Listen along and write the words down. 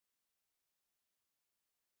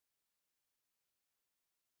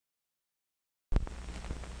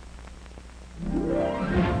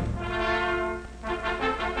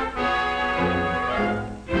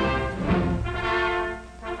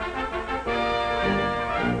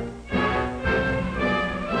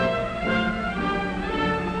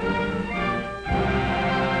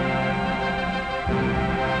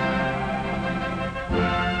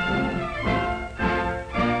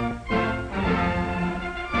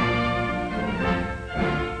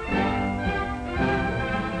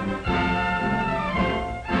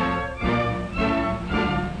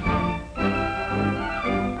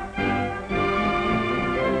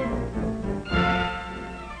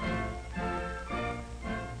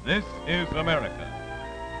This is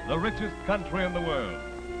America, the richest country in the world,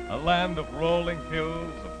 a land of rolling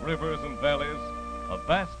hills, of rivers and valleys, of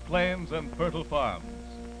vast plains and fertile farms.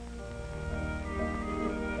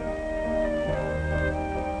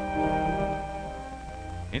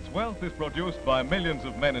 Its wealth is produced by millions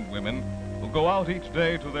of men and women who go out each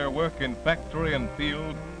day to their work in factory and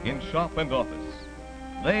field, in shop and office.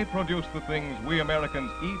 They produce the things we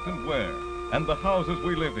Americans eat and wear, and the houses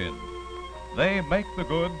we live in. They make the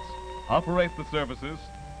goods, operate the services,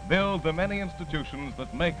 build the many institutions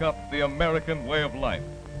that make up the American way of life.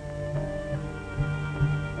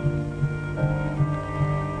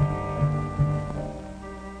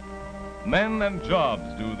 Men and jobs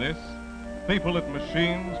do this. People at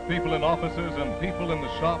machines, people in offices, and people in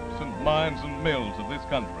the shops and mines and mills of this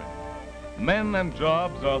country. Men and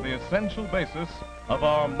jobs are the essential basis of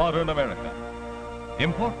our modern America.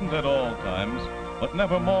 Important at all times, but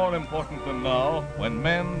never more important than now, when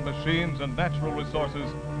men, machines, and natural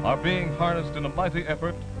resources are being harnessed in a mighty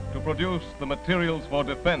effort to produce the materials for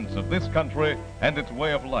defense of this country and its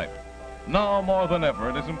way of life. Now more than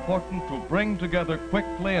ever, it is important to bring together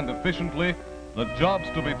quickly and efficiently the jobs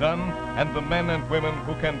to be done and the men and women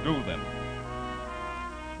who can do them.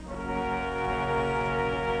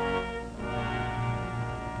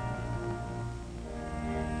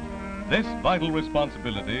 This vital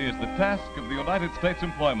responsibility is the task of the United States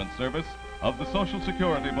Employment Service of the Social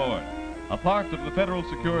Security Board, a part of the Federal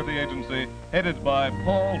Security Agency headed by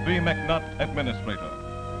Paul V. McNutt, Administrator.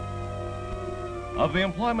 Of the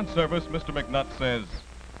Employment Service, Mr. McNutt says,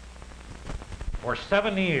 "For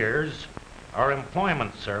 7 years, our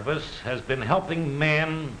Employment Service has been helping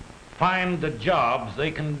men find the jobs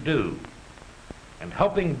they can do and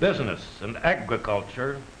helping business and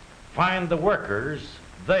agriculture find the workers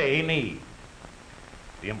they need.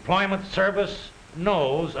 The Employment Service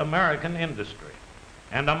knows American industry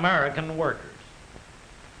and American workers.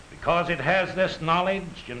 Because it has this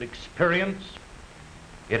knowledge and experience,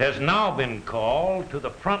 it has now been called to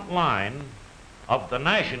the front line of the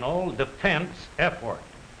national defense effort.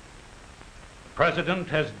 The President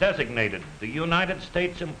has designated the United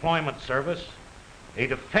States Employment Service a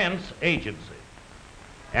defense agency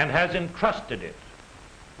and has entrusted it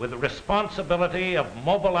with the responsibility of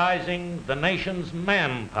mobilizing the nation's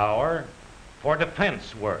manpower for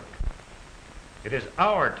defense work. It is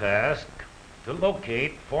our task to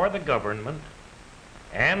locate for the government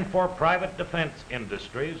and for private defense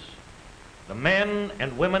industries the men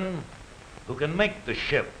and women who can make the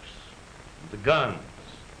ships, the guns,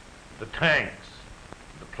 the tanks,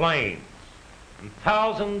 the planes, and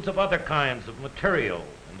thousands of other kinds of material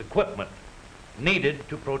and equipment needed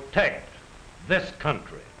to protect this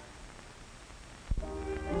country."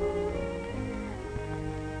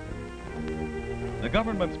 The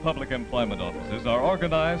government's public employment offices are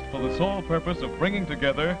organized for the sole purpose of bringing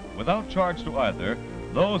together, without charge to either,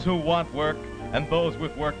 those who want work and those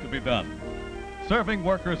with work to be done, serving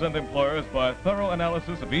workers and employers by thorough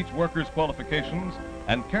analysis of each worker's qualifications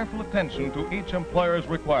and careful attention to each employer's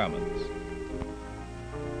requirements.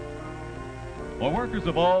 For workers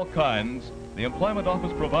of all kinds, the Employment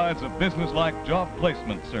Office provides a business-like job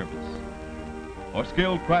placement service. For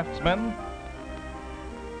skilled craftsmen,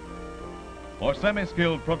 for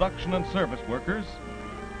semi-skilled production and service workers,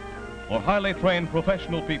 for highly trained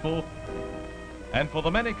professional people, and for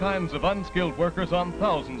the many kinds of unskilled workers on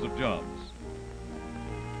thousands of jobs.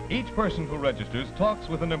 Each person who registers talks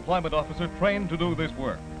with an employment officer trained to do this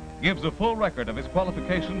work, gives a full record of his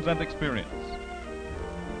qualifications and experience.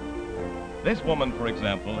 This woman, for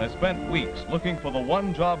example, has spent weeks looking for the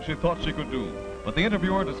one job she thought she could do, but the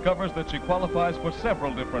interviewer discovers that she qualifies for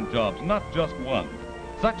several different jobs, not just one.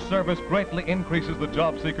 Such service greatly increases the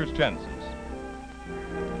job seeker's chances.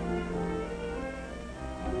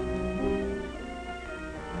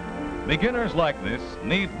 Beginners like this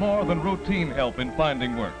need more than routine help in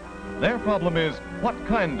finding work. Their problem is what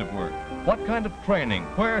kind of work, what kind of training,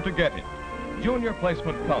 where to get it. Junior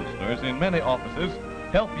placement counselors in many offices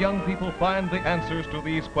help young people find the answers to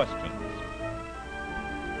these questions.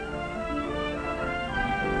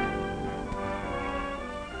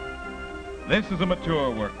 This is a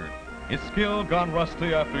mature worker, his skill gone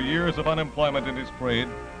rusty after years of unemployment in his trade,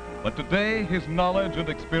 but today his knowledge and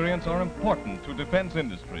experience are important to defense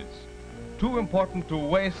industries, too important to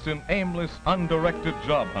waste in aimless, undirected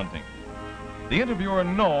job hunting. The interviewer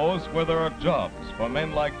knows where there are jobs for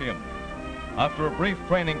men like him. After a brief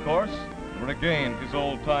training course, to regain his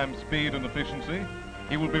old-time speed and efficiency,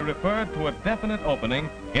 he will be referred to a definite opening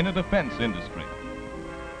in a defense industry.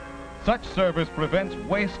 Such service prevents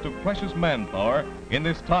waste of precious manpower in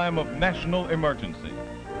this time of national emergency.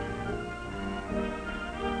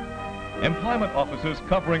 Employment offices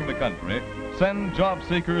covering the country send job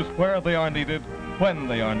seekers where they are needed, when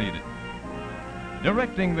they are needed.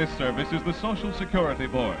 Directing this service is the Social Security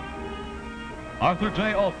Board. Arthur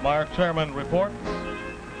J. Altmeyer, Chairman, reports.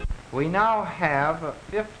 We now have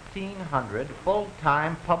 1,500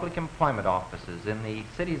 full-time public employment offices in the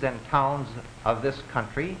cities and towns of this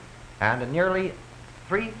country and nearly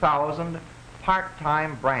 3,000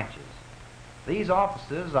 part-time branches. These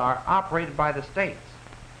offices are operated by the states,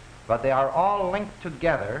 but they are all linked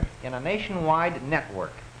together in a nationwide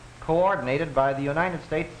network coordinated by the United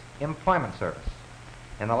States Employment Service.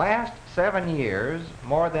 In the last 7 years,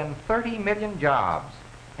 more than 30 million jobs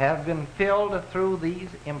have been filled through these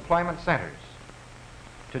employment centers.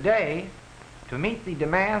 Today, to meet the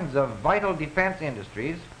demands of vital defense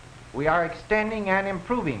industries, we are extending and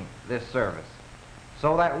improving this service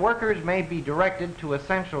so that workers may be directed to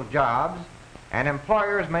essential jobs and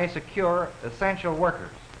employers may secure essential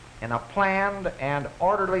workers in a planned and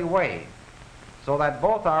orderly way so that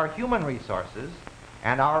both our human resources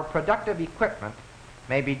and our productive equipment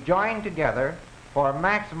may be joined together for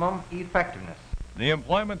maximum effectiveness. The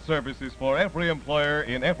employment service is for every employer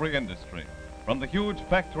in every industry, from the huge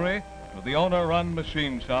factory to the owner-run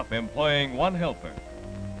machine shop employing one helper,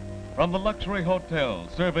 from the luxury hotel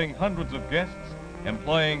serving hundreds of guests,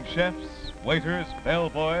 employing chefs, waiters,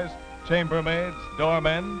 bellboys, chambermaids,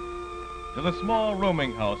 doormen, to the small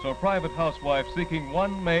rooming house or private housewife seeking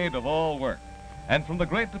one maid of all work, and from the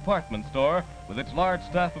great department store with its large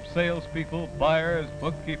staff of salespeople, buyers,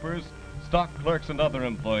 bookkeepers, stock clerks, and other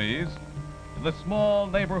employees, to the small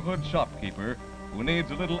neighborhood shopkeeper who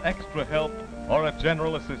needs a little extra help or a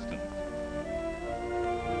general assistant.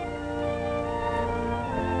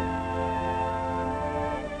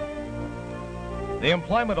 The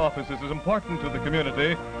employment office is as important to the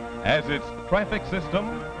community as its traffic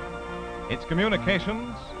system, its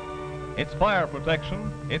communications, its fire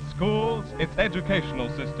protection, its schools, its educational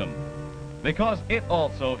system, because it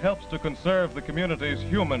also helps to conserve the community's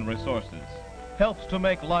human resources, helps to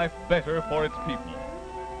make life better for its people.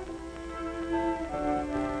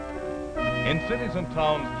 In cities and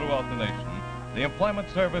towns throughout the nation, the employment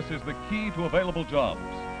service is the key to available jobs,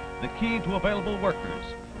 the key to available workers,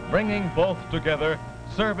 bringing both together,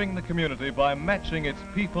 serving the community by matching its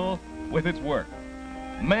people with its work.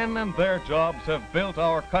 Men and their jobs have built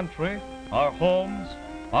our country, our homes,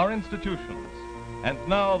 our institutions, and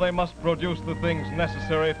now they must produce the things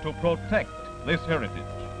necessary to protect this heritage.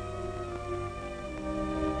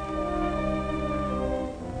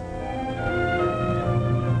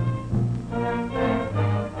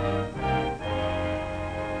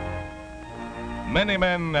 Many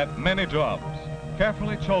men at many jobs,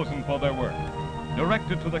 carefully chosen for their work,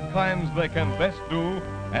 directed to the kinds they can best do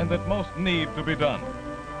and that most need to be done.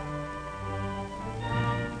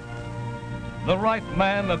 The right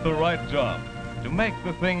man at the right job to make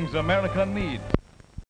the things America needs.